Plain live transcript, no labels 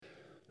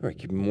All right,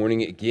 good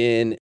morning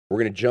again. We're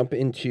going to jump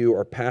into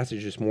our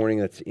passage this morning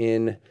that's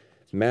in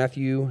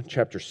Matthew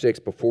chapter 6.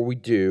 Before we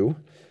do,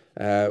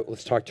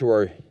 let's talk to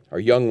our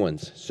young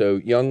ones. So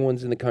young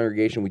ones in the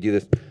congregation, we do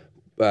this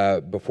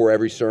before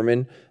every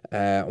sermon.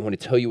 I want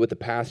to tell you what the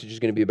passage is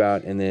going to be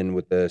about and then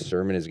what the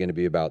sermon is going to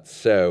be about.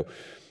 So,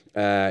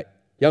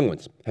 young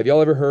ones, have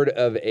y'all ever heard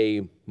of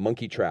a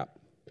monkey trap?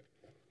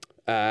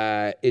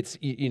 There are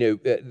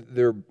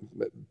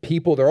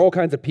all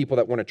kinds of people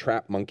that want to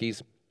trap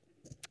monkeys.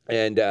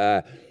 And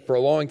for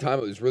a long time,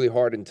 it was really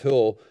hard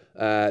until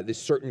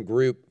this certain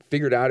group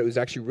figured out it was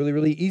actually really,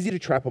 really easy to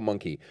trap a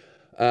monkey.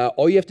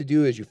 All you have to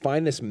do is you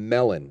find this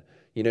melon.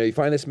 You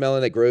find this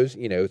melon that grows,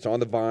 it's on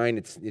the vine,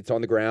 it's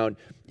on the ground.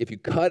 If you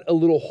cut a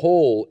little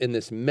hole in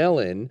this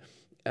melon,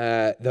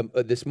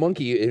 this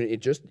monkey, it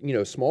just,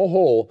 a small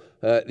hole,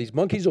 these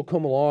monkeys will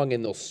come along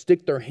and they'll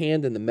stick their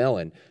hand in the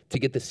melon to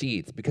get the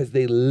seeds because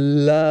they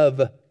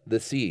love the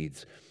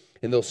seeds.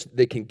 And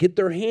they can get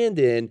their hand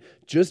in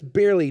just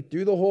barely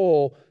through the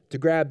hole to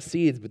grab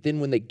seeds. But then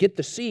when they get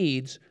the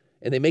seeds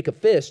and they make a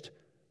fist,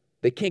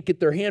 they can't get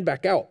their hand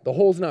back out. The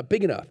hole's not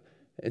big enough.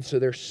 And so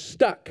they're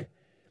stuck.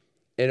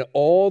 And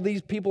all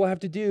these people have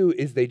to do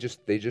is they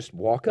just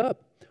walk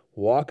up.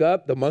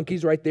 The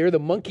monkey's right there. The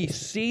monkey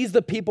sees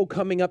the people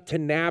coming up to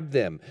nab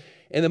them.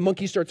 And the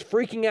monkey starts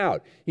freaking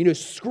out,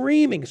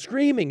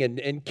 screaming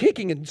and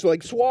kicking and so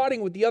like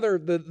swatting with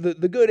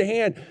the good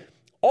hand.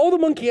 All the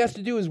monkey has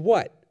to do is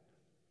what?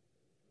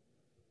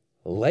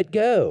 Let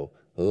go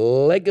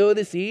of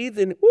the seeds,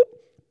 and whoop,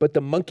 but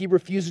the monkey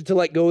refuses to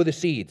let go of the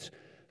seeds.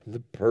 The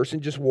person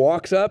just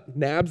walks up,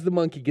 nabs the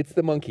monkey, gets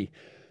the monkey.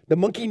 The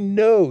monkey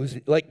knows,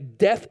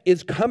 death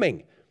is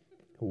coming,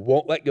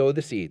 won't let go of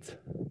the seeds.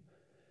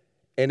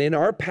 And in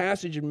our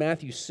passage in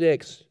Matthew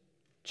 6,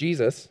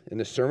 Jesus, in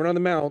the Sermon on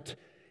the Mount,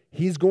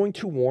 he's going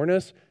to warn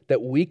us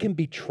that we can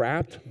be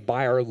trapped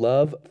by our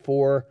love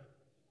for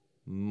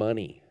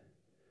money.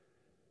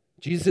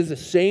 Jesus says the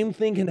same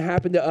thing can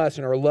happen to us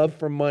in our love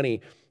for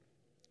money,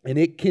 and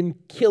it can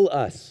kill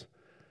us.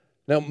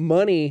 Now,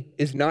 money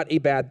is not a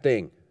bad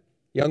thing.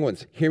 Young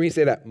ones, hear me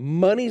say that.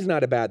 Money's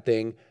not a bad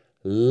thing.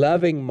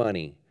 Loving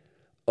money,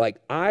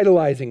 like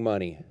idolizing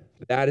money,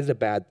 that is a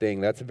bad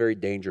thing. That's a very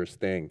dangerous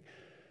thing.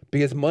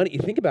 Because money, you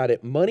think about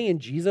it, money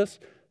and Jesus,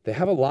 they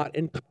have a lot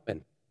in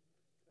common.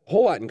 A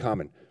whole lot in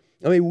common.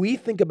 I mean, we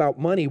think about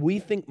money, we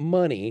think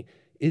money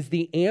is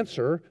the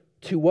answer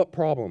to what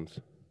problems?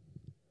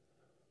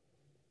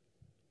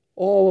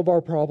 All of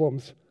our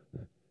problems.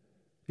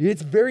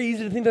 It's very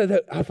easy to think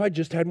that if I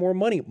just had more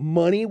money,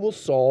 money will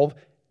solve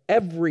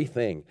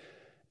everything.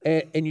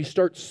 And you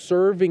start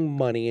serving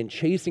money and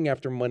chasing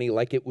after money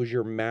like it was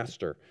your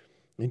master.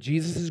 And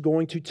Jesus is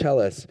going to tell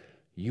us,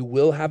 you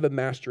will have a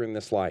master in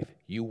this life.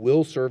 You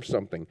will serve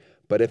something.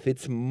 But if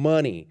it's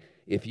money,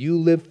 if you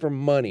live for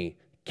money,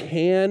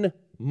 can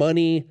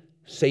money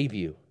save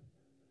you?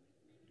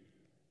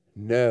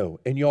 No.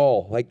 And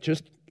y'all,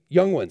 just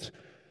young ones,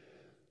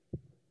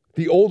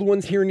 the old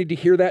ones here need to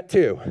hear that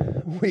too.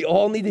 We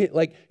all need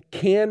to,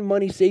 can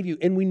money save you?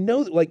 And we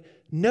know that,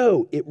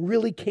 no, it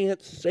really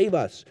can't save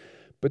us.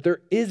 But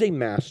there is a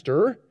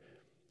master.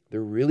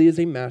 There really is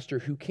a master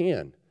who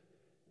can.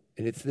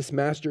 And it's this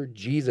master,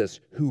 Jesus,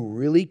 who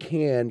really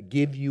can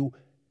give you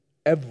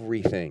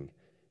everything.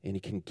 And he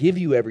can give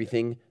you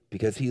everything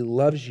because he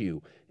loves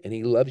you. And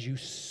he loves you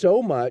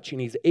so much,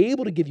 and he's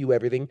able to give you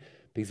everything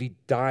because he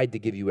died to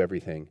give you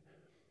everything.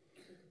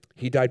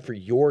 He died for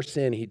your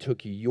sin. He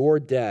took your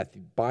death.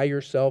 By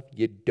yourself,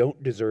 you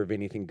don't deserve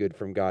anything good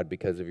from God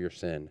because of your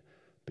sin.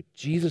 But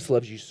Jesus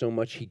loves you so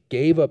much, he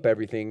gave up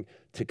everything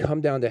to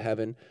come down to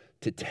heaven,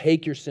 to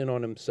take your sin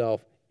on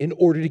himself in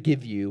order to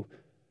give you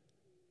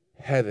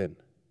heaven.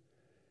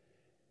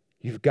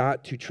 You've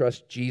got to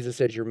trust Jesus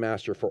as your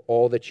master for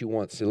all that you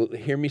want. So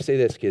hear me say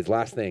this, kids.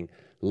 Last thing.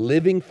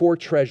 Living for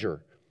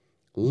treasure,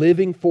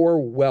 living for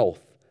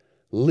wealth,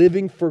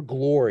 living for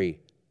glory,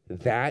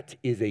 that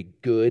is a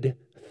good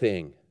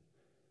thing.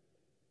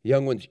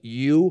 Young ones,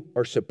 you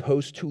are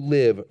supposed to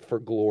live for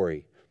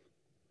glory,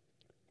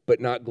 but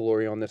not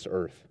glory on this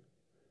earth.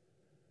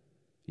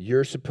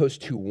 You're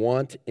supposed to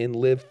want and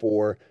live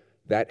for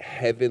that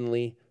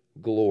heavenly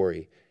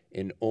glory,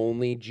 and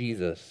only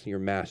Jesus, your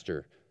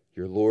master,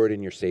 your Lord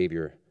and your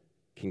Savior,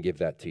 can give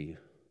that to you,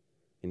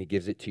 and he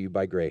gives it to you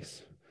by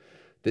grace.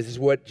 This is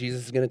what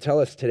Jesus is going to tell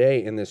us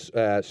today in this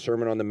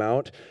Sermon on the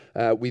Mount.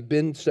 We've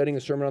been studying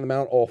the Sermon on the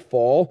Mount all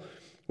fall.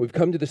 We've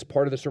come to this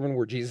part of the sermon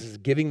where Jesus is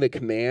giving the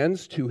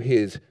commands to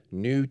his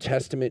New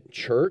Testament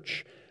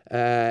church.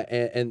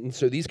 And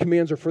so these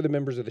commands are for the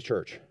members of the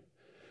church.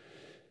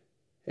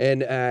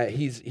 And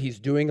he's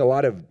doing a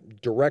lot of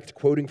direct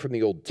quoting from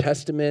the Old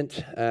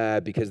Testament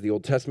because the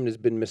Old Testament has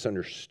been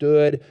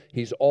misunderstood.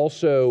 He's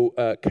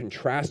also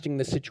contrasting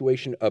the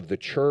situation of the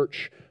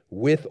church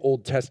with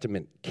Old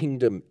Testament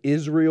kingdom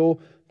Israel.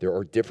 There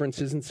are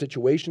differences in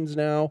situations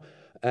now.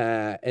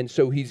 And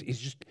so he's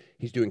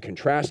doing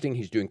contrasting,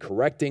 he's doing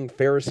correcting.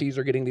 Pharisees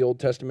are getting the Old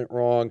Testament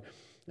wrong.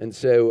 And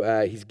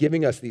so he's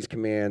giving us these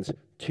commands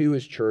to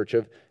his church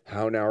of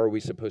how now are we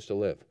supposed to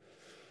live.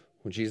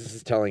 what Jesus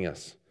is telling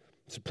us.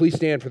 So please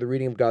stand for the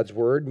reading of God's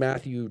word,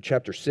 Matthew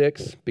chapter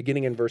 6,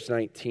 beginning in verse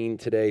 19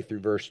 today through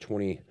verse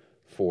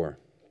 24.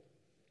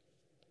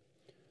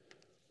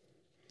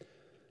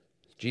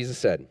 Jesus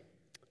said,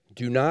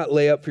 "Do not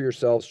lay up for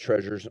yourselves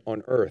treasures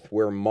on earth,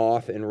 where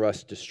moth and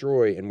rust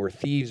destroy, and where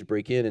thieves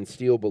break in and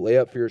steal, but lay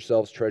up for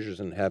yourselves treasures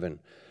in heaven,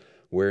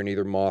 where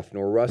neither moth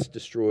nor rust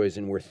destroys,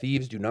 and where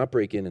thieves do not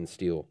break in and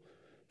steal.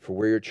 For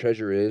where your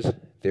treasure is,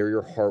 there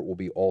your heart will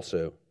be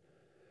also.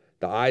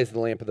 The eye is the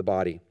lamp of the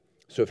body.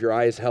 So if your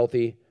eye is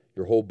healthy,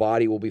 your whole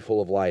body will be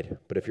full of light.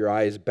 But if your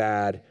eye is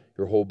bad,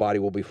 your whole body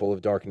will be full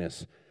of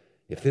darkness.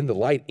 If then the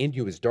light in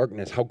you is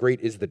darkness, how great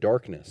is the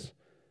darkness?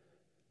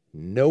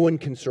 No one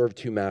can serve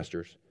two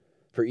masters,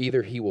 for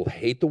either he will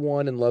hate the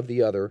one and love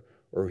the other,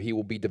 or he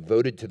will be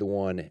devoted to the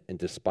one and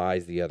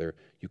despise the other.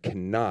 You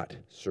cannot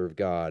serve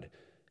God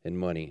and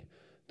money."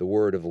 The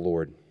word of the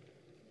Lord.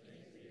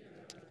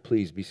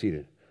 Please be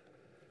seated.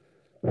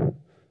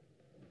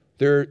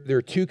 There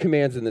are two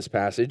commands in this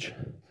passage,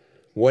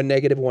 one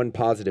negative, one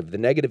positive. The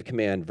negative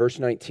command, verse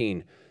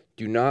 19,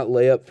 do not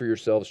lay up for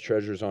yourselves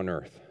treasures on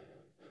earth.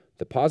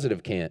 The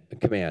positive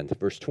command,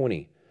 verse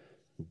 20,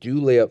 do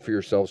lay up for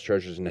yourselves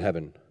treasures in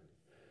heaven.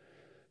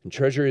 And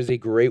treasure is a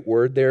great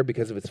word there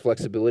because of its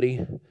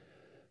flexibility.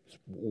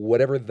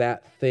 Whatever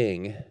that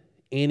thing,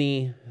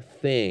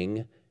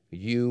 anything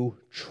you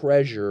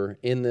treasure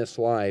in this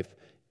life,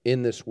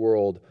 in this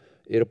world,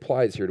 it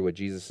applies here to what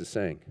Jesus is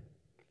saying.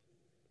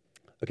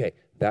 Okay,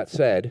 that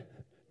said,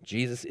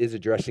 Jesus is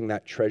addressing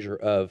that treasure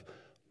of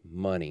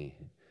money,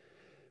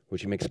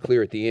 which he makes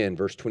clear at the end,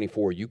 verse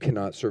 24, you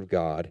cannot serve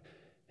God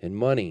and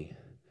money.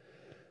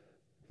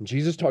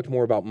 Jesus talked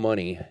more about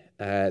money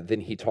than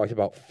he talked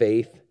about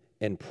faith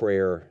and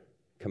prayer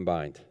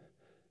combined.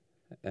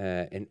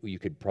 And you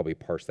could probably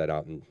parse that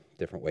out in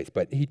different ways,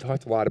 but he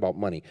talked a lot about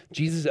money.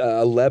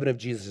 11 of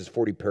Jesus'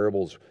 40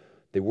 parables,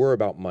 they were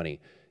about money.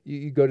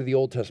 You go to the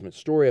Old Testament,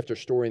 story after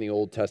story in the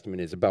Old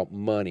Testament is about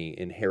money,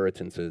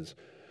 inheritances.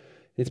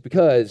 It's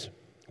because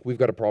we've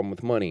got a problem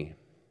with money.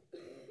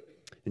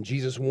 And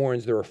Jesus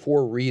warns there are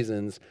 4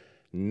 reasons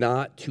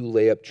not to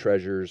lay up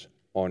treasures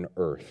on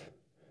earth.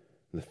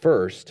 The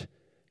first,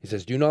 he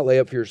says, do not lay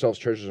up for yourselves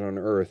treasures on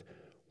earth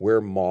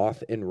where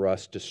moth and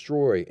rust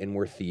destroy and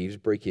where thieves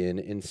break in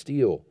and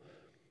steal.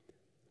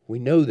 We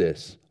know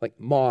this. Like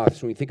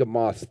moths, when we think of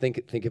moths,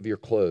 think of your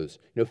clothes.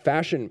 You know,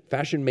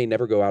 fashion may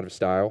never go out of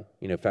style.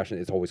 You know, fashion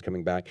is always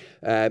coming back.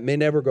 May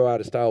never go out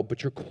of style,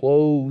 but your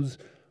clothes,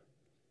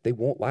 they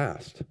won't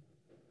last.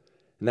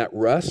 And that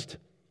rust,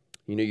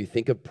 you know, you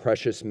think of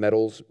precious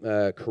metals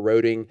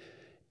corroding,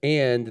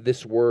 and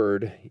this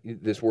word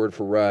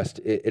for rust,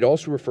 it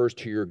also refers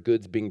to your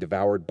goods being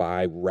devoured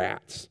by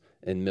rats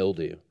and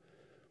mildew.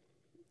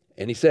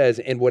 And he says,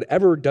 and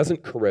whatever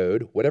doesn't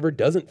corrode, whatever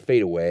doesn't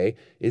fade away,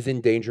 is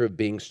in danger of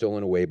being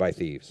stolen away by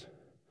thieves.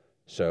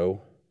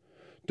 So,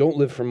 don't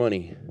live for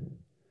money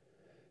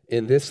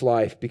in this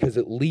life because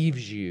it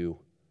leaves you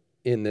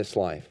in this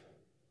life.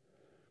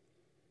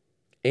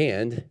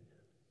 And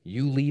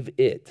you leave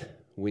it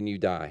when you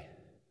die,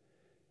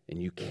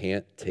 and you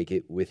can't take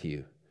it with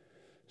you.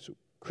 So,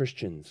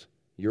 Christians,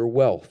 your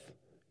wealth,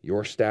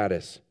 your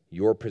status,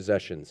 your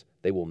possessions,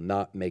 they will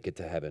not make it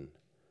to heaven.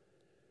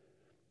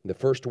 The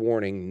first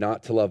warning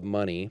not to love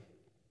money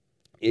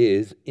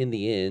is, in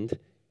the end,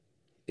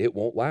 it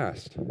won't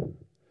last.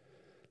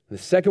 The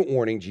second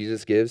warning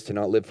Jesus gives to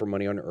not live for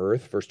money on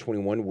earth, verse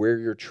 21, where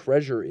your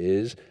treasure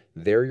is,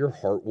 there your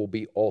heart will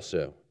be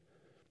also.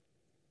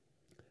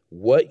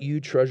 What you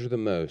treasure the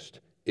most,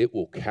 it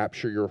will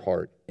capture your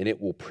heart, and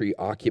it will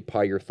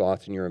preoccupy your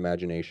thoughts and your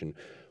imagination.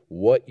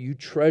 What you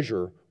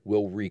treasure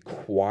will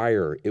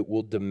require, it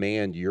will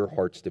demand your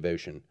heart's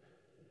devotion.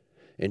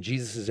 And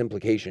Jesus'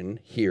 implication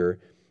here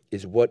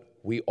is what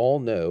we all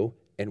know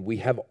and we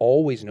have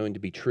always known to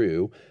be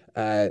true.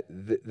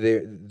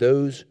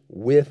 Those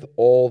with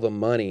all the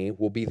money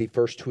will be the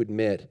first to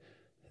admit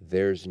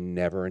there's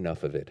never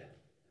enough of it.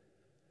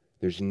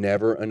 There's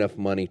never enough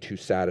money to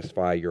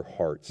satisfy your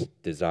heart's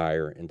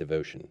desire and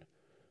devotion.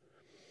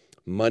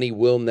 Money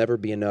will never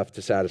be enough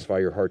to satisfy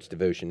your heart's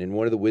devotion. In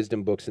one of the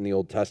wisdom books in the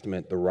Old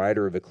Testament, the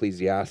writer of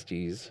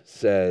Ecclesiastes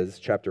says,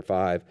 chapter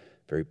 5,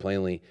 very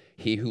plainly,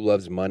 he who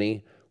loves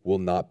money will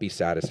not be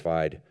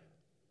satisfied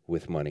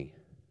with money.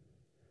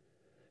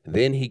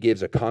 Then he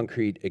gives a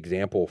concrete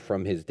example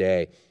from his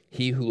day.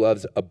 He who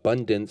loves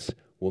abundance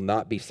will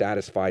not be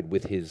satisfied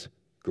with his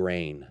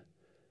grain.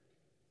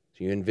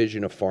 So you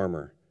envision a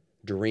farmer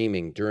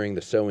dreaming during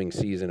the sowing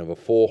season of a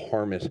full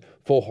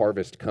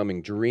harvest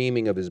coming,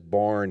 dreaming of his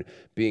barn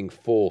being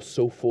full,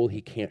 so full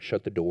he can't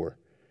shut the door.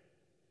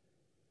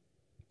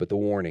 But the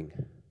warning,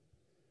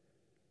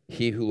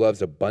 he who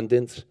loves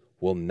abundance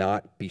will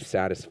not be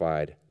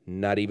satisfied,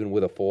 not even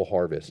with a full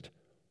harvest.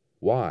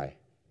 Why?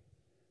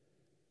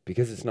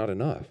 Because it's not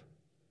enough.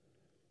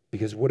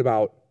 Because what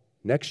about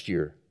next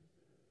year?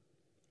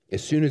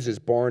 As soon as his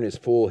barn is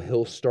full,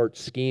 he'll start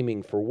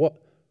scheming for what?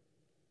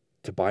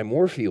 To buy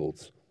more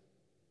fields.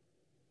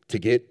 To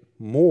get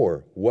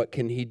more. What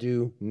can he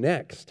do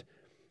next?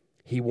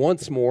 He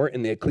wants more,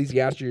 and the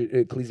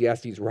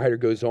Ecclesiastes writer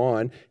goes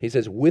on. He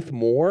says, with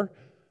more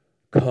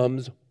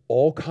comes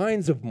all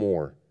kinds of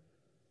more.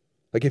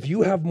 Like if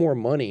you have more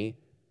money,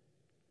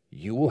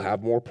 you will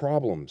have more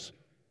problems.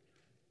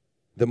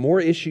 The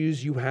more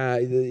issues you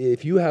have,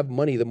 if you have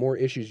money, the more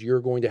issues you're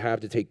going to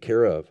have to take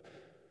care of.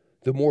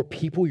 The more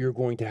people you're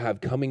going to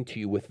have coming to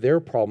you with their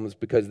problems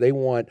because they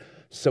want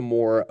some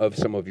more of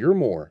some of your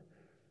more.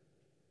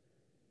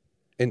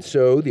 And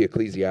so the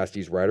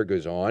Ecclesiastes writer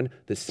goes on,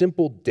 the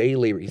simple day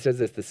laborer, he says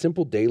this, the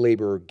simple day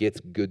laborer gets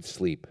good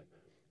sleep,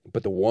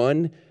 but the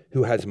one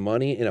who has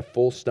money in a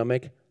full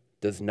stomach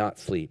does not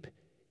sleep.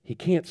 He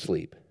can't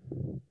sleep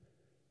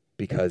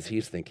because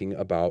he's thinking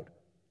about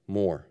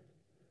more.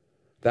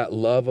 That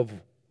love of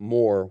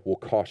more will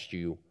cost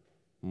you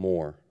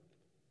more.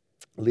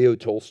 Leo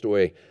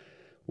Tolstoy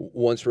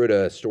once wrote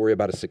a story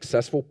about a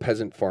successful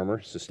peasant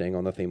farmer, so staying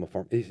on the theme of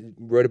farm, he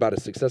wrote about a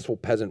successful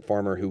peasant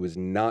farmer who was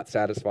not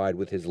satisfied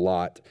with his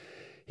lot.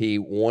 He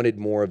wanted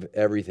more of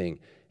everything.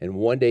 And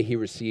one day he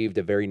received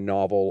a very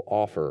novel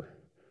offer.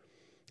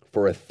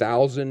 For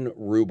 1,000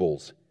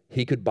 rubles,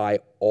 he could buy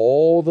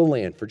all the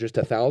land. For just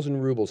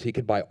 1,000 rubles, he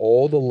could buy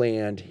all the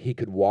land he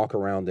could walk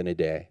around in a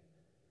day.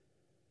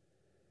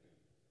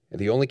 And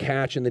the only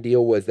catch in the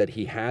deal was that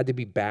he had to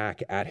be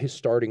back at his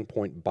starting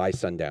point by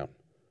sundown.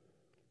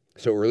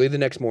 So early the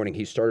next morning,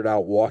 he started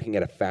out walking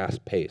at a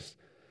fast pace.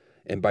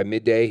 And by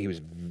midday, he was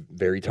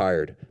very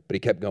tired, but he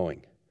kept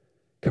going,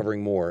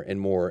 covering more and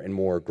more and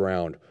more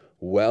ground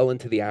well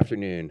into the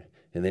afternoon.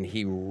 And then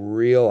he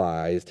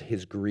realized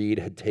his greed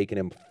had taken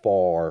him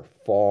far,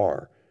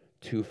 far,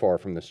 too far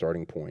from the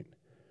starting point.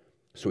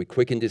 So he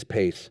quickened his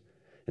pace.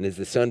 And as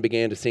the sun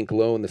began to sink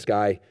low in the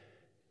sky,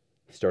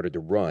 he started to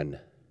run,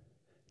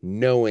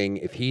 knowing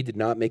if he did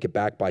not make it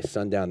back by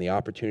sundown, the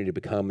opportunity to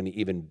become an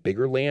even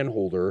bigger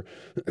landholder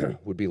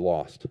would be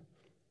lost.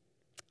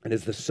 And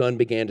as the sun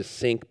began to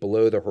sink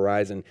below the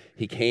horizon,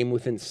 he came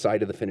within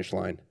sight of the finish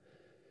line.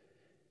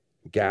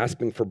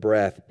 Gasping for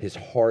breath, his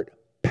heart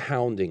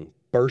pounding,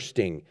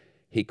 bursting,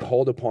 he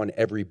called upon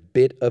every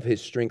bit of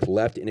his strength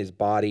left in his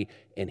body,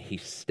 and he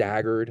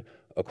staggered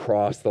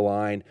across the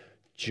line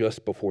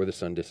just before the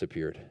sun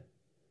disappeared.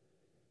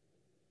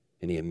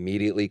 And he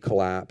immediately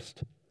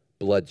collapsed,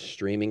 blood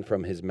streaming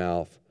from his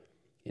mouth.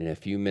 In a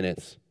few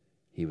minutes,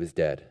 he was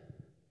dead.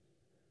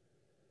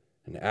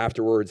 And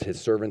afterwards, his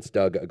servants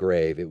dug a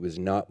grave. It was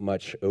not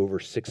much over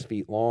 6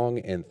 feet long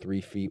and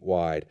 3 feet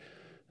wide.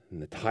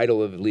 And the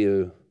title of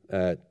Leo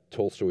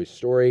Tolstoy's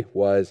story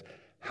was,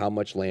 How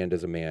Much Land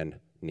Does a Man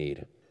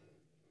Need?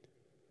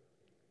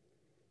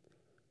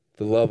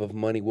 The love of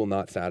money will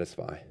not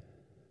satisfy.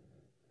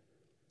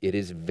 It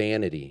is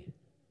vanity.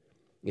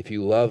 If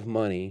you love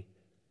money,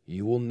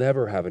 you will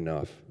never have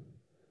enough.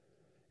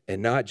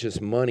 And not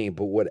just money,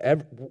 but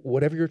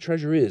whatever your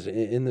treasure is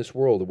in this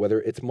world, whether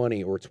it's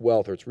money or it's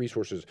wealth or it's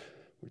resources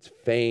or it's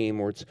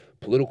fame or it's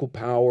political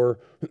power,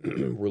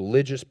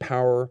 religious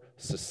power,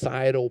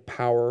 societal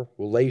power,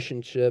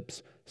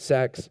 relationships,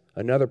 sex,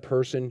 another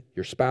person,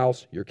 your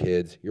spouse, your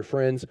kids, your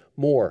friends,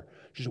 more.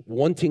 Just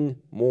wanting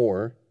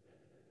more.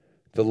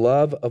 The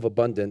love of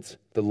abundance,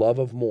 the love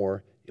of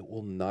more, it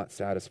will not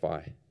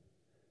satisfy.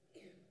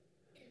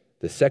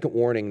 The second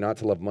warning not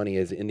to love money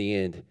is, in the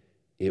end,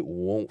 it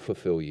won't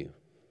fulfill you.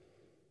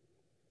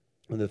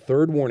 And the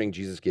third warning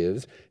Jesus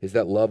gives is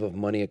that love of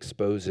money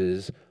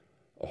exposes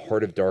a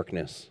heart of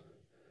darkness.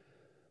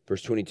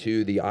 Verse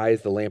 22, the eye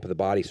is the lamp of the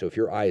body, so if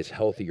your eye is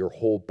healthy, your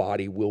whole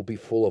body will be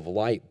full of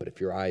light. But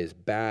if your eye is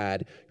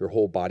bad, your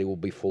whole body will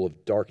be full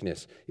of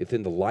darkness. If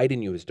then the light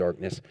in you is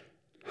darkness,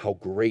 how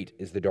great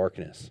is the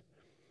darkness?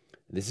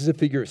 This is a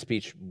figure of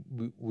speech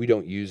we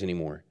don't use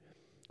anymore.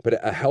 But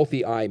a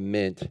healthy eye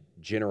meant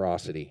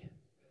generosity.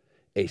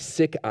 A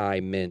sick eye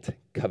meant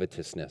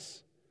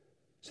covetousness.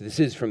 So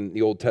this is from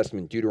the Old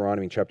Testament,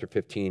 Deuteronomy chapter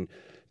 15.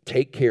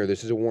 Take care,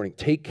 this is a warning,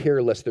 take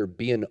care lest there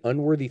be an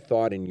unworthy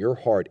thought in your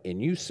heart,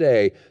 and you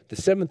say, the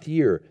seventh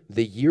year,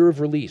 the year of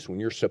release, when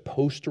you're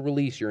supposed to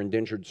release your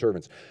indentured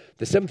servants,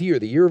 the seventh year,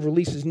 the year of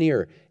release is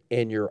near,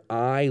 and your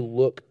eye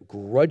look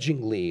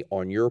grudgingly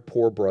on your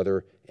poor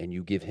brother, and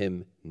you give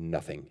him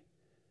nothing.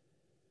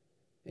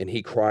 And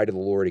he cry to the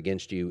Lord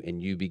against you,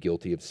 and you be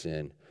guilty of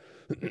sin.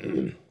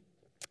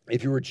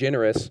 If you were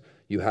generous,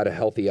 you had a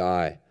healthy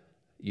eye.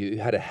 You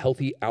had a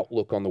healthy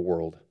outlook on the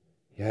world.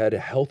 You had a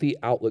healthy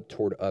outlook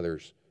toward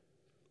others.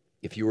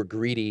 If you were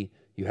greedy,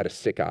 you had a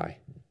sick eye.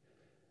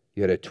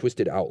 You had a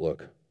twisted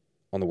outlook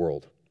on the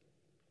world.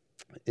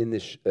 In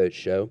this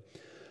show,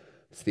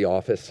 it's The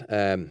Office.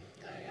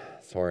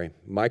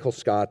 Michael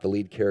Scott, the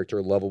lead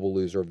character, lovable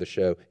loser of the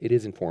show. It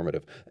is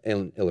informative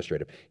and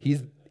illustrative.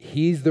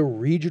 He's the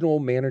regional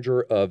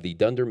manager of the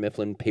Dunder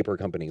Mifflin Paper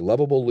Company,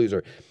 lovable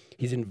loser.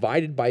 He's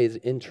invited by his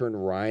intern,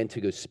 Ryan,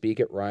 to go speak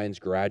at Ryan's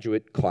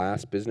graduate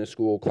class, business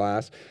school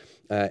class,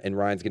 and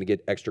Ryan's going to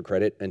get extra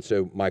credit, and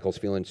so Michael's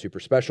feeling super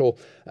special.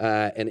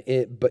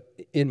 But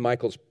in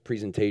Michael's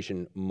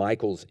presentation,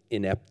 Michael's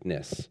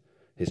ineptness,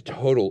 his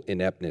total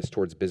ineptness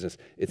towards business,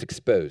 it's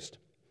exposed.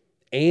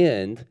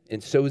 And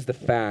so is the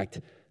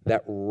fact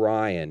that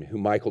Ryan, who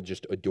Michael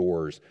just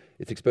adores,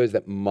 it's exposed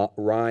that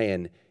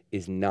Ryan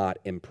is not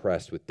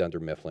impressed with Dunder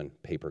Mifflin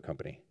Paper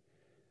Company.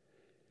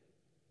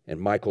 And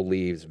Michael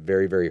leaves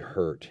very, very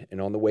hurt. And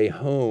on the way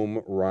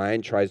home,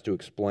 Ryan tries to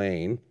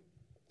explain,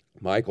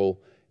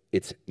 Michael,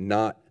 it's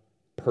not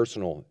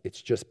personal.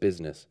 It's just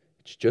business.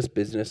 It's just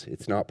business.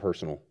 It's not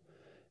personal.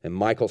 And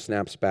Michael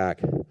snaps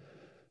back,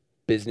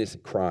 business,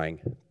 crying.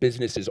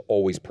 Business is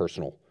always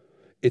personal.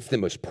 It's the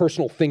most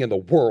personal thing in the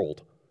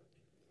world.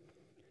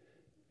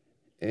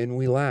 And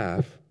we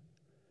laugh,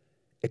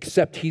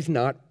 except he's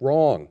not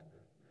wrong.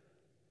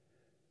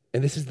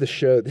 And this is the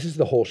show. This is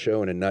the whole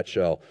show in a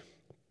nutshell.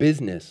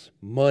 Business,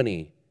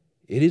 money,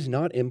 it is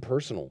not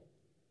impersonal.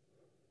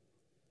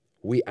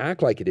 We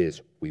act like it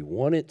is. We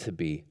want it to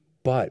be.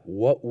 But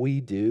what we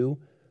do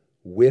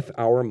with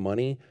our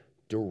money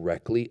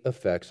directly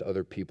affects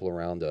other people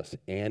around us,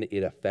 and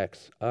it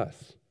affects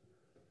us.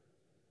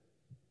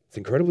 It's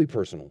incredibly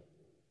personal.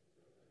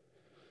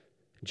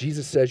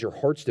 Jesus says your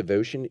heart's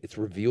devotion, it's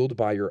revealed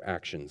by your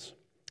actions.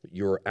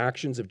 Your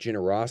actions of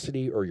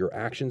generosity or your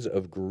actions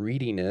of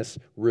greediness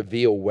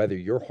reveal whether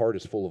your heart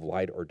is full of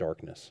light or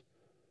darkness.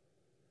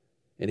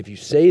 And if you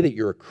say that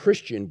you're a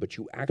Christian, but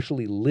you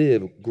actually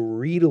live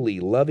greedily,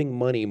 loving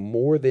money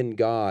more than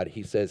God,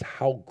 he says,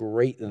 how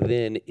great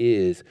then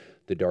is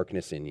the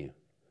darkness in you?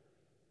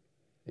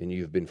 And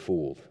you've been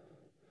fooled.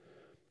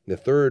 The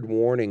third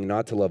warning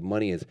not to love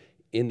money is,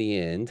 in the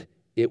end,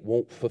 it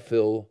won't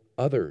fulfill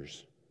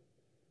others.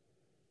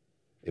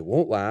 It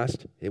won't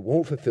last. It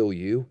won't fulfill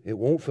you. It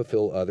won't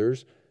fulfill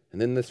others. And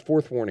then this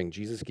fourth warning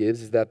Jesus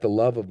gives is that the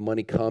love of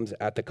money comes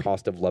at the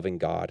cost of loving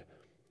God.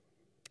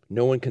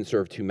 No one can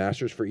serve two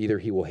masters, for either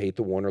he will hate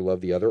the one or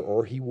love the other,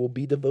 or he will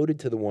be devoted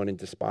to the one and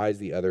despise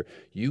the other.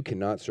 You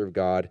cannot serve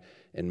God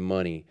and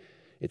money.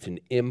 It's an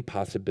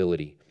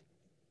impossibility.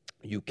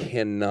 You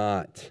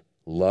cannot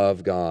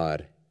love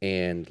God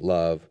and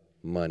love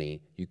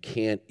money. You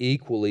can't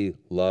equally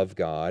love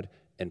God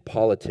and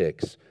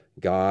politics,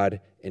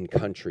 God and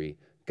country,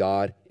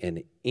 God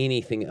and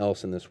anything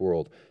else in this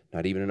world,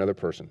 not even another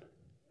person.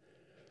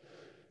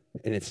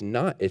 And it's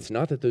not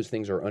that those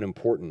things are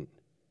unimportant.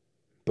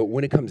 But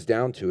when it comes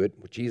down to it,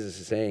 what Jesus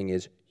is saying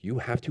is you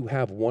have to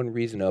have one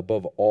reason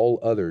above all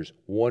others,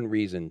 one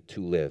reason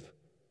to live.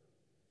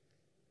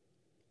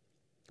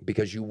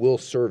 Because you will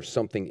serve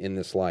something in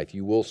this life.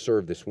 You will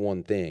serve this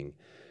one thing.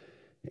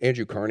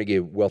 Andrew Carnegie,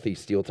 a wealthy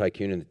steel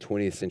tycoon in the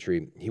 20th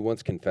century, he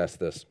once confessed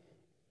this.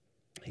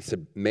 He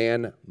said,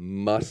 man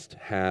must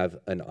have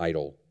an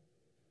idol,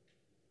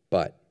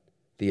 but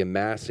the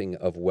amassing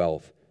of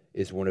wealth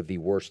is one of the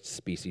worst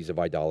species of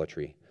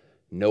idolatry.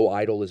 No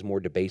idol is more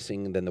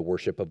debasing than the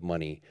worship of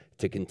money.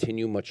 To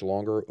continue much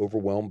longer,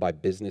 overwhelmed by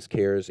business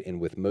cares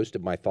and with most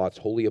of my thoughts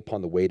wholly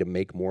upon the way to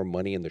make more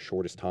money in the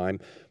shortest time,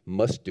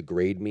 must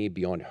degrade me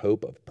beyond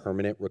hope of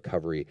permanent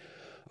recovery.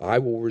 I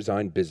will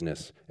resign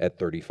business at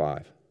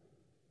 35.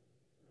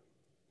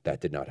 That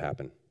did not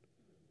happen.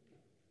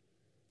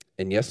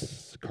 And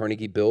yes,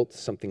 Carnegie built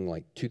something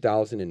like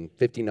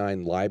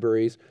 2,059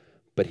 libraries,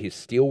 but his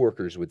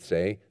steelworkers would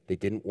say they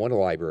didn't want a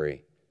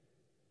library.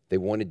 They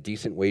wanted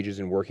decent wages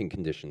and working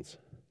conditions.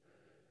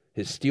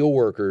 His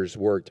steelworkers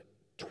worked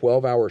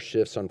 12-hour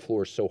shifts on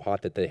floors so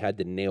hot that they had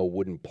to nail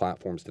wooden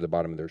platforms to the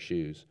bottom of their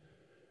shoes.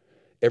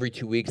 Every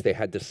 2 weeks, they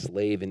had to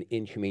slave in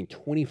inhumane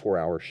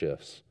 24-hour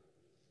shifts.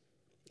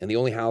 And the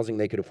only housing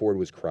they could afford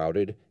was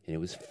crowded, and it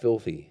was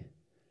filthy.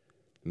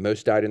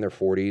 Most died in their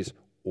 40s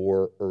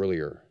or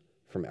earlier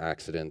from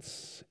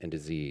accidents and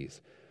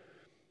disease.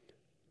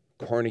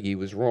 Carnegie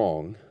was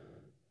wrong.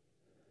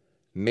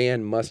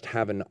 Man must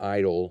have an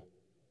idol,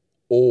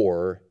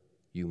 or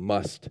you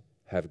must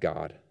have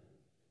God.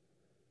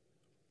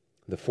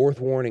 The fourth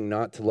warning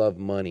not to love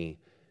money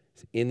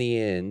is, in the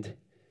end,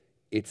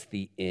 it's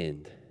the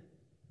end.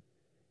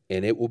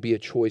 And it will be a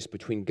choice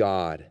between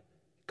God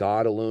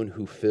alone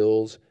who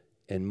fills,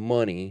 and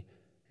money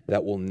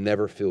that will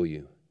never fill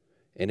you.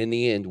 And in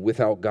the end,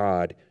 without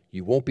God,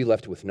 you won't be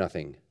left with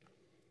nothing.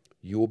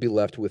 You will be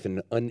left with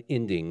an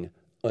unending,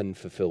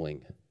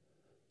 unfulfilling,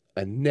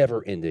 a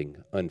never-ending,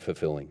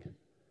 unfulfilling.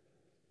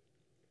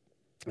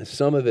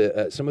 Some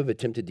have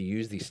attempted to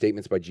use these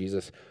statements by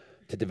Jesus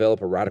to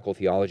develop a radical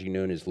theology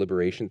known as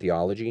liberation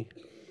theology.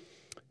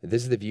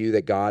 This is the view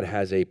that God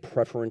has a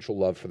preferential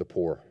love for the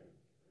poor.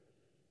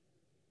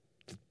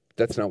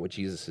 That's not what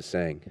Jesus is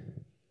saying.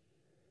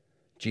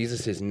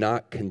 Jesus is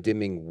not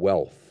condemning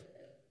wealth.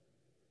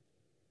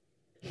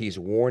 He's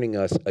warning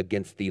us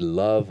against the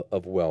love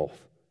of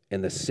wealth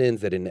and the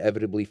sins that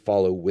inevitably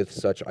follow with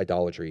such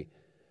idolatry.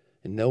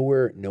 And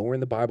nowhere in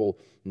the Bible,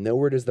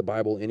 nowhere does the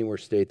Bible anywhere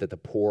state that the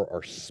poor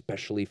are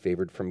specially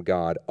favored from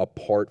God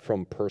apart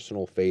from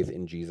personal faith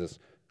in Jesus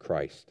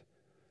Christ.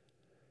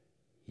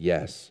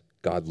 Yes,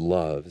 God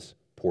loves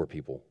poor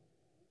people.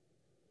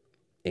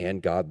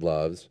 And God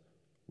loves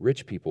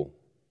rich people.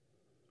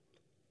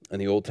 In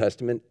the Old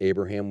Testament,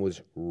 Abraham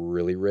was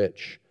really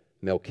rich.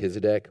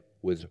 Melchizedek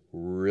was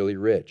really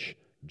rich.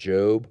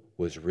 Job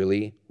was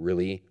really,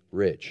 really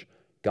rich.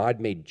 God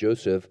made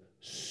Joseph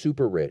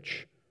super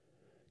rich.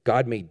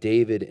 God made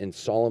David and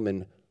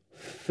Solomon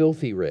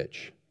filthy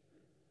rich.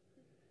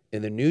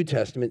 In the New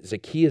Testament,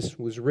 Zacchaeus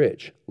was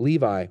rich.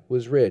 Levi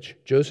was rich.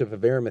 Joseph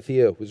of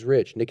Arimathea was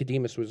rich.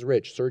 Nicodemus was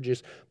rich.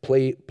 Sergius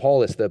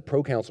Paulus, the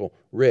proconsul,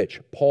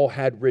 rich. Paul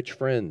had rich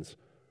friends.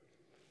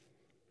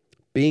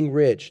 Being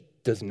rich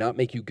does not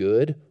make you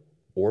good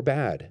or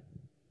bad.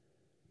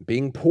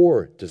 Being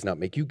poor does not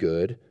make you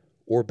good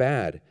or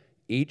bad.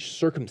 Each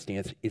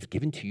circumstance is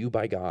given to you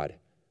by God.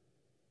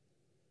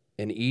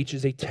 And each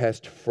is a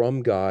test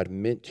from God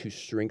meant to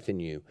strengthen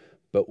you.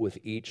 But with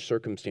each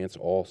circumstance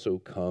also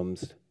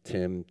comes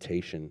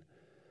temptation.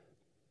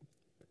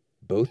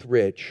 Both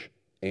rich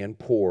and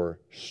poor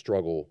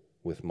struggle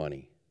with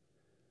money.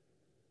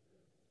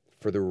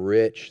 For the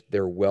rich,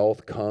 their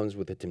wealth comes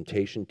with a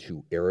temptation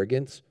to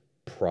arrogance,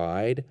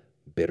 pride,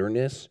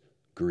 bitterness,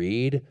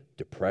 greed,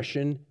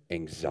 depression,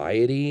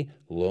 anxiety,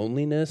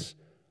 loneliness,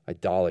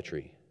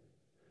 idolatry.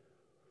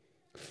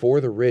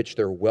 For the rich,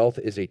 their wealth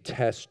is a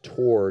test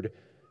toward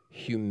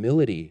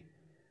humility,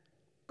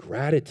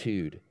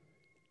 gratitude,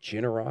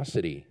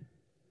 generosity.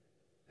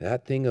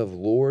 That thing of,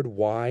 Lord,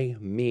 why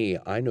me?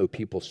 I know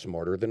people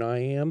smarter than I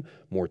am,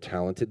 more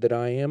talented than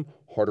I am,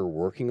 harder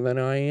working than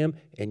I am,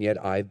 and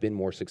yet I've been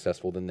more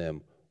successful than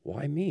them.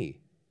 Why me?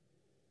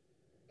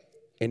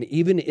 And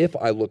even if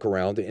I look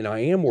around and I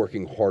am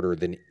working harder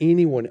than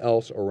anyone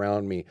else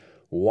around me,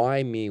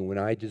 why me when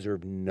I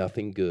deserve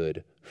nothing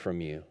good from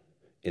you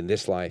in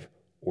this life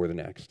or the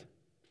next?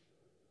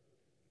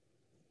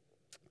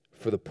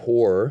 For the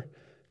poor,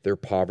 their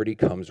poverty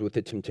comes with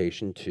the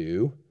temptation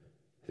to,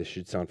 this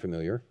should sound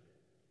familiar,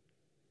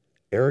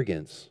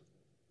 arrogance,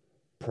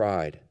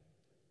 pride,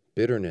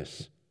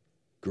 bitterness,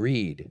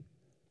 greed,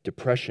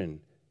 depression,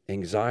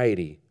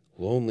 anxiety,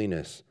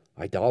 loneliness,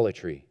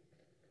 idolatry.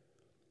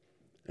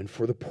 And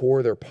for the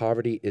poor, their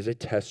poverty is a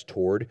test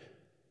toward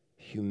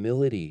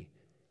humility,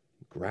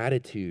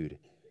 gratitude,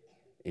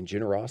 and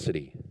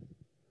generosity.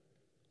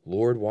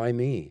 Lord, why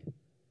me?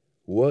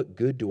 What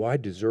good do I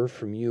deserve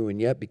from you? And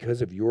yet,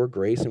 because of your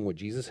grace and what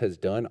Jesus has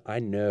done, I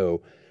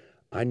know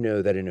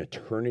that an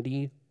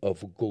eternity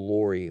of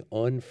glory,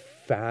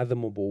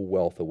 unfathomable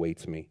wealth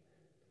awaits me.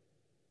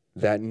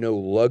 That no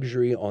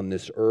luxury on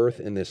this earth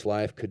in this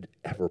life could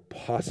ever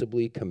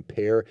possibly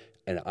compare,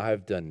 and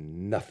I've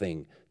done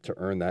nothing to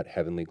earn that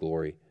heavenly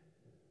glory.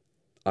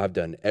 I've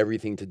done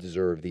everything to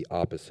deserve the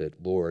opposite.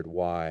 Lord,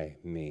 why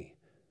me?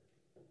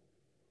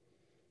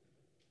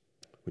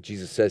 What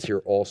Jesus says here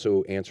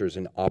also answers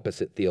an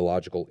opposite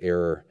theological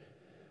error,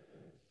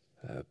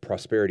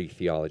 prosperity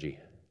theology,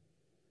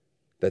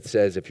 that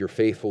says if you're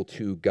faithful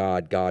to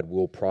God, God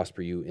will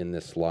prosper you in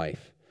this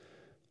life.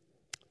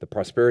 The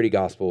prosperity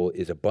gospel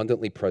is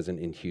abundantly present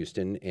in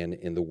Houston and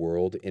in the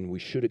world, and we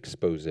should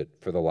expose it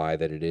for the lie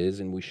that it is,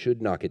 and we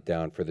should knock it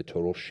down for the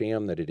total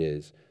sham that it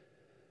is.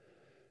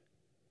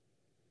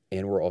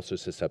 And we're also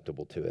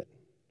susceptible to it.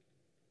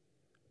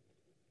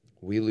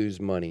 We lose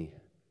money.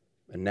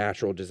 A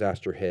natural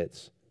disaster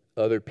hits.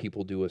 Other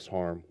people do us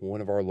harm. One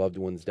of our loved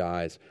ones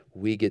dies.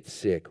 We get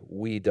sick.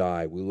 We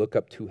die. We look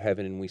up to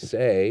heaven and we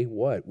say,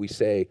 what? We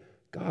say,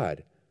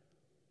 God,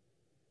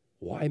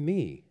 why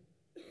me?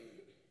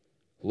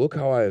 Look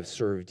how I have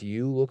served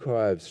you. Look how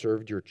I have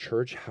served your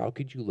church. How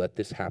could you let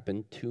this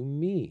happen to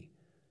me?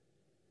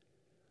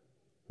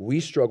 We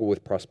struggle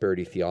with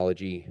prosperity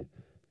theology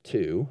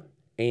too,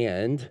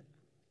 and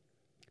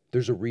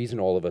there's a reason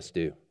all of us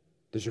do.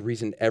 There's a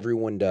reason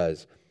everyone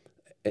does.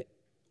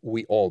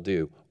 We all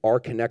do. Our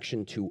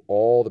connection to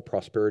all the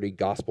prosperity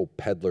gospel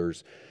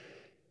peddlers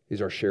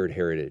is our shared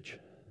heritage.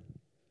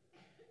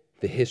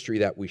 The history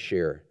that we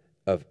share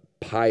of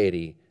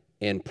piety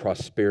and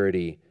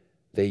prosperity,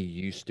 they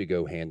used to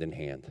go hand in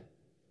hand.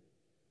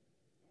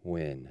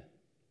 When?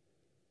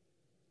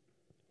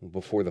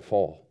 Before the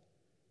fall.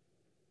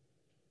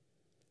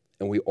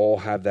 And we all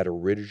have that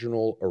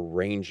original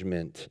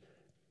arrangement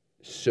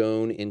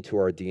sewn into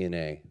our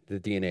DNA,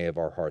 the DNA of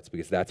our hearts,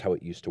 because that's how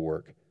it used to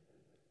work.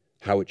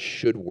 How it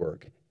should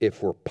work.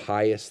 If we're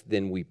pious,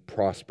 then we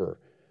prosper.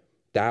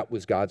 That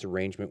was God's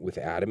arrangement with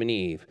Adam and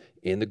Eve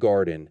in the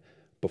garden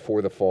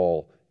before the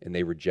fall, and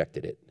they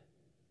rejected it.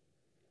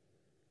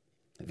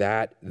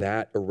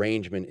 That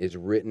arrangement is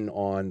written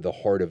on the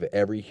heart of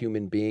every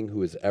human being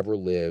who has ever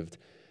lived,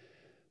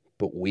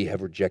 but we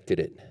have rejected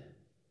it.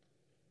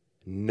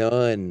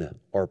 None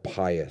are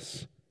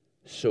pious,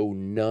 so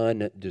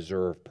none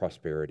deserve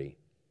prosperity.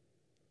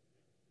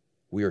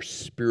 We are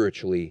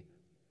spiritually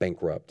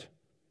bankrupt.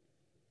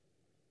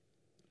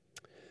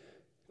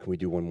 Can we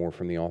do one more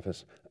from The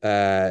Office?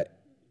 And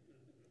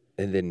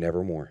then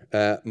never more.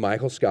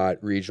 Michael Scott,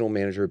 regional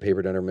manager of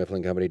Paper Dunder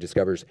Mifflin Company,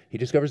 discovers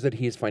that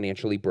he is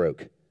financially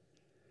broke.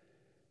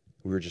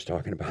 We were just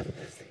talking about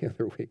this the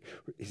other week.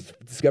 He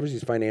discovers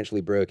he's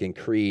financially broke, and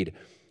Creed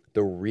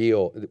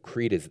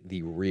is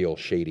the real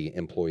shady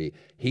employee.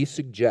 He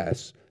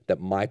suggests that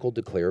Michael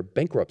declare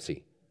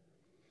bankruptcy.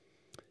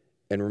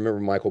 And remember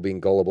Michael being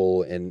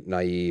gullible and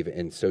naive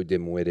and so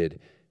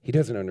dim-witted. He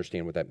doesn't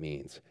understand what that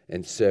means.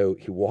 And so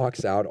he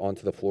walks out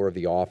onto the floor of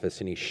the office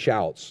and he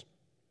shouts,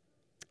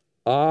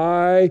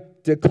 I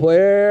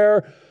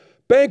declare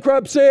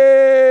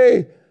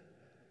bankruptcy.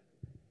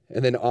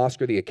 And then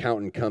Oscar, the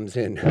accountant, comes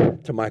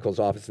in to Michael's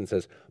office and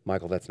says,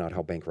 Michael, that's not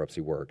how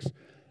bankruptcy works.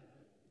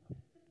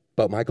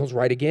 But Michael's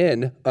right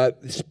again.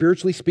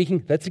 Spiritually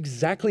speaking, that's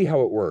exactly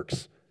how it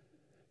works.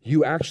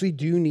 You actually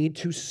do need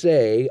to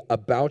say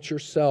about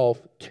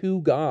yourself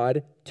to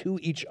God, to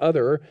each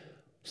other,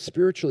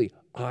 spiritually,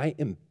 I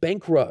am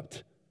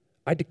bankrupt.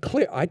 I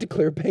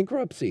declare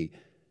bankruptcy.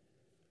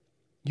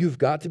 You've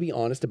got to be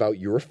honest about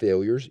your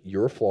failures,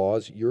 your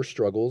flaws, your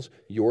struggles,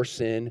 your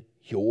sin,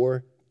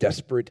 your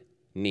desperate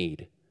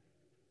need.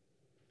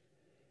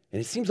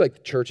 And it seems like the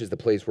church is the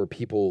place where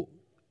people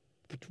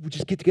we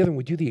just get together and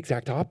we do the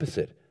exact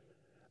opposite.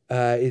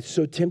 It's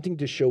so tempting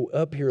to show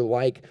up here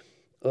like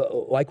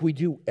we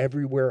do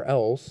everywhere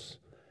else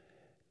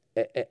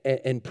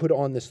and put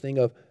on this thing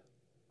of,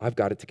 I've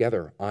got it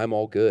together, I'm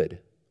all good.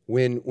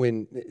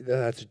 When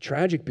that's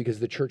tragic, because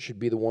the church should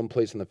be the one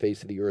place on the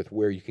face of the earth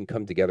where you can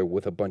come together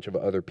with a bunch of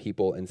other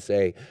people and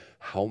say,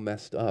 how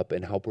messed up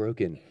and how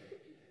broken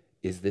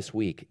is this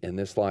week in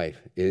this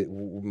life,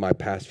 my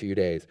past few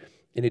days,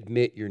 and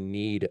admit your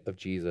need of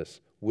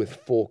Jesus with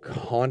full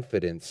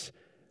confidence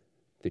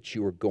that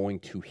you are going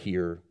to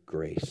hear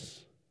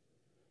grace.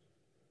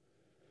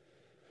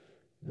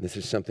 This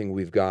is something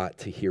we've got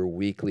to hear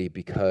weekly,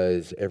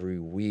 because every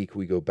week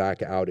we go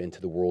back out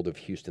into the world of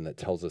Houston that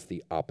tells us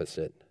the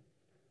opposite,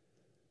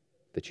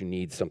 that you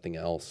need something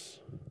else,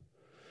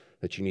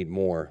 that you need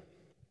more.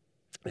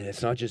 And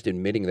it's not just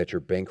admitting that you're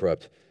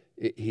bankrupt.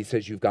 He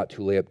says you've got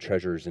to lay up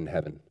treasures in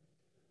heaven.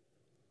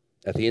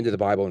 At the end of the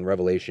Bible in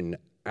Revelation,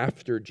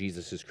 after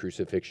Jesus'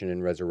 crucifixion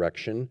and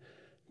resurrection,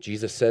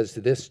 Jesus says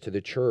this to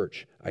the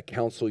church, I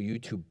counsel you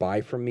to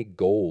buy from me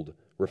gold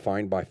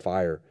refined by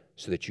fire,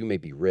 so that you may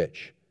be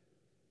rich.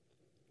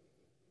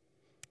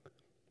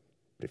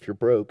 But if you're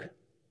broke,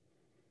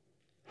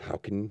 how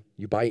can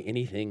you buy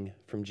anything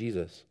from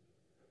Jesus?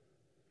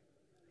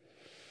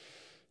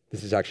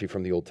 This is actually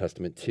from the Old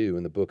Testament too.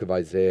 In the book of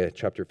Isaiah,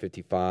 chapter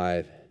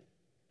 55,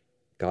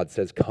 God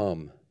says,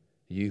 come,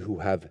 you who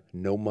have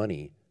no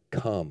money,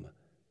 come,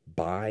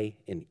 buy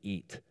and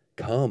eat.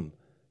 Come,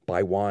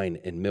 buy wine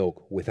and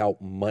milk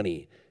without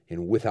money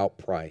and without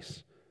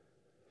price.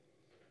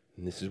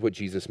 And this is what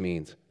Jesus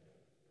means.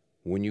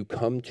 When you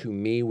come to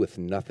me with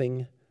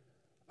nothing,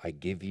 I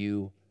give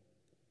you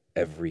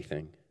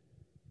everything.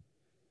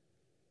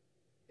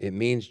 It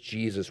means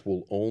Jesus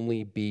will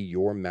only be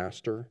your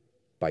master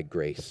by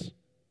grace.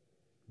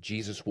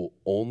 Jesus will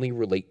only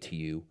relate to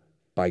you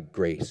by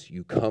grace.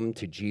 You come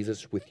to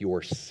Jesus with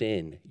your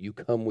sin. You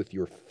come with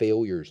your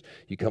failures.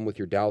 You come with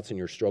your doubts and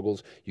your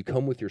struggles. You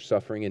come with your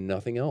suffering and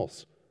nothing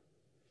else.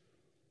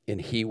 And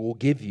he will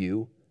give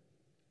you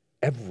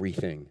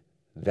everything.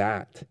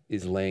 That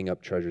is laying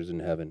up treasures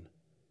in heaven.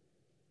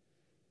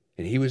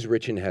 And he was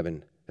rich in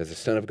heaven as the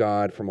Son of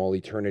God from all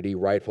eternity,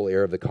 rightful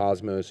heir of the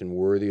cosmos and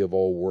worthy of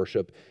all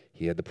worship.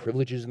 He had the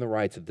privileges and the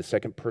rights of the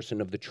second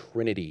person of the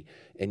Trinity,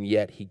 and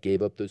yet he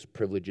gave up those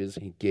privileges,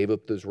 he gave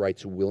up those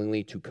rights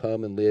willingly to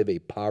come and live a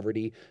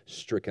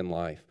poverty-stricken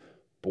life,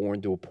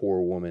 born to a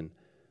poor woman,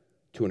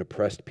 to an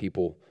oppressed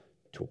people,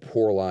 to a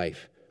poor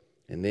life,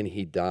 and then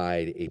he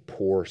died a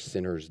poor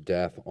sinner's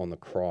death on the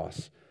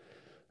cross.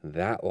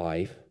 That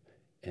life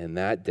and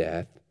that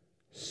death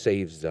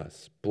saves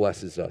us,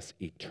 blesses us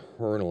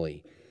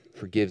eternally,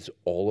 forgives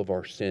all of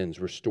our sins,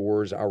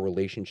 restores our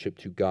relationship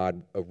to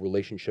God, a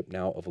relationship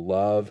now of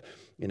love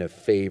and of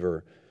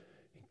favor,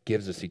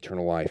 gives us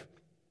eternal life.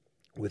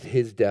 With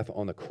his death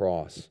on the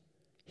cross,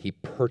 he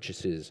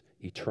purchases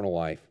eternal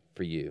life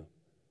for you.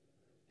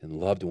 And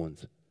loved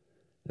ones,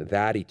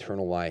 that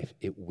eternal life,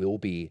 it will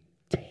be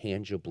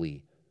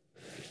tangibly,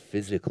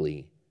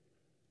 physically,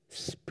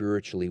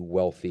 spiritually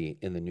wealthy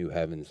in the new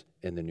heavens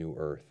and the new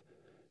earth.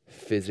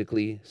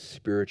 Physically,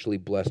 spiritually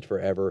blessed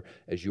forever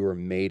as you are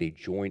made a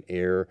joint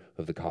heir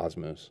of the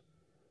cosmos.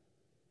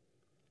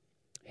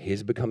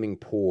 His becoming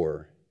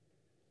poor,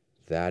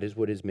 that is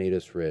what has made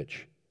us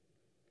rich.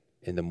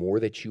 And the more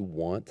that you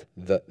want,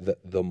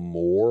 the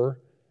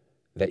more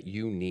that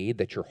you need,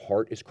 that your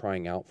heart is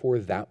crying out for,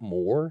 that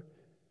more,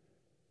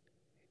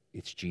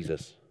 it's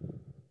Jesus.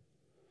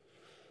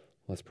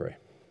 Let's pray.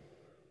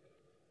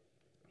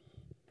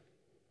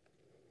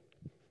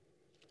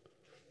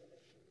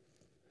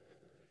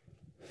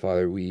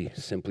 Father, we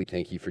simply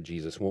thank you for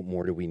Jesus. What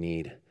more do we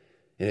need?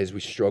 And as we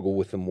struggle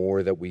with the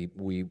more that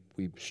we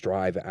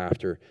strive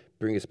after,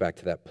 bring us back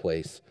to that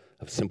place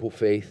of simple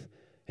faith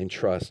and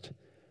trust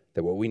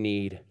that what we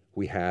need,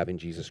 we have in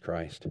Jesus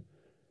Christ.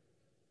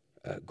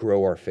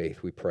 Grow our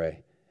faith, we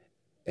pray,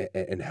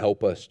 and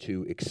help us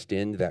to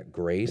extend that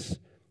grace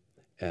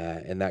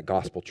and that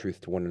gospel truth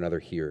to one another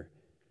here,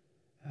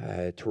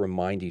 to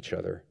remind each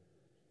other,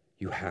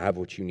 you have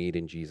what you need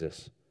in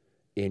Jesus.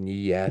 And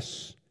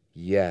yes,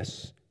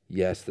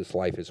 this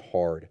life is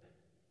hard,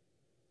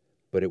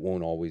 but it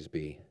won't always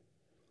be.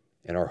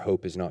 And our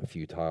hope is not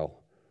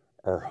futile.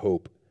 Our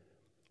hope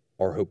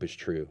is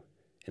true.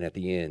 And at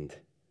the end,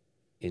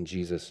 in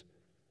Jesus,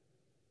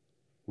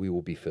 we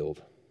will be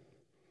filled.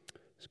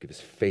 Just give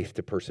us faith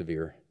to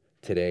persevere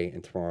today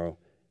and tomorrow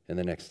and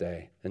the next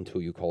day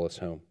until you call us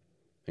home.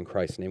 In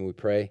Christ's name we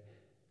pray.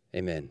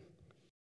 Amen.